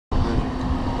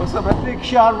What's up, man? Big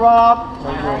shot, Rob.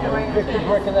 Victor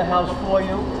Brick in the house for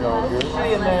you.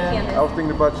 See you, man. I was thinking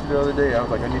about you the other day. I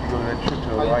was like, I need to go to that trip to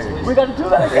Hawaii. We got to do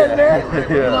that again, man.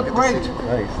 Yeah. You look great.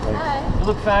 Thanks. You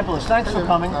look fabulous. Thanks for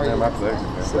coming. Yeah, my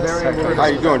pleasure. How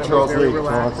you doing, Charles Lee?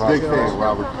 Big fan,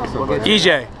 Robert. What's up, buddy?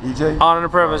 EJ. Honor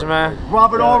and privilege, man.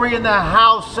 Robert Horry in the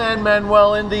house, San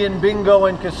Manuel Indian Bingo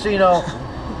and Casino.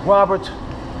 Robert,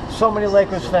 so many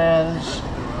Lakers fans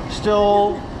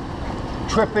still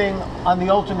tripping on the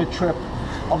ultimate trip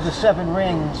of the 7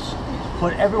 rings,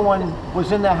 but everyone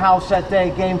was in the house that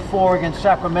day, Game 4 against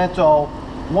Sacramento.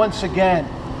 Once again,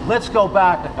 let's go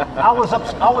back. I was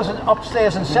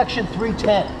upstairs in section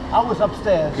 310. I was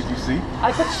upstairs. Could you see?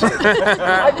 I could see.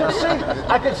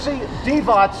 I could see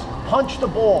Divac punch the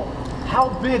ball. How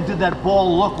big did that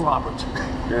ball look, Robert?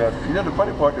 Yeah, you know the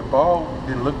funny part, the ball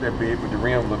didn't look that big, but the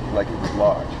rim looked like it was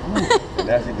large. And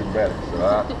that's even better.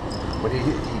 So when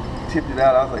he tipped it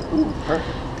out, I was like, ooh,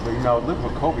 perfect. But you know, I was looking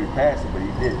for Kobe to pass it, but he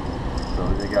didn't. So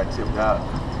they got tipped out.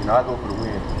 You know, I go for the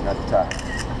win, not the tie.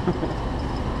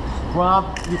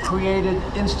 Rob, you created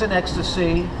instant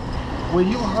ecstasy where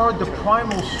you heard the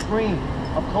primal scream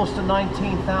of close to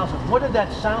 19,000. What did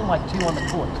that sound like to you on the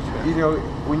court? You know,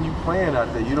 when you playing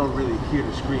out there, you don't really hear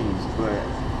the screams, but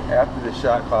after the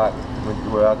shot clock,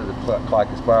 after the clock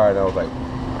expired, I was like,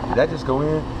 did that just go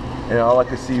in? And all I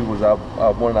could see was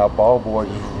one of our ball boys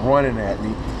just running at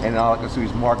me, and all I could see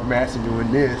was Mark Masson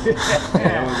doing this. And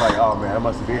it was like, oh man, that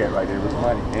must have been it right there. It was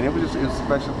money. And it was a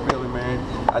special feeling, man.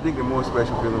 I think the more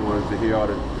special feeling was to hear all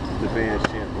the fans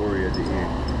chant Horry at the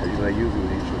end. You know, usually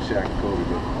when he was Shaq and Kobe,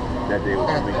 but that day was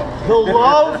for me. The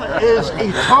love is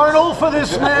eternal for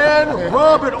this man,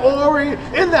 Robert Horry,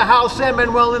 in the house, San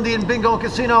Manuel Indian Bingo and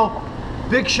Casino.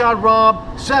 Big shot,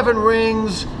 Rob, 7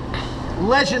 rings,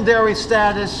 legendary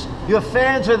status. Your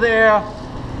fans are there.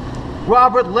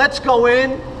 Robert, let's go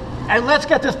in and let's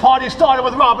get this party started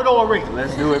with Robert Horry.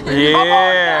 Let's do it, baby. Yeah. Come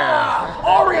on now.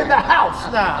 Horry in the house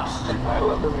now.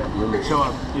 So,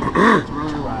 it's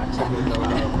really relaxed.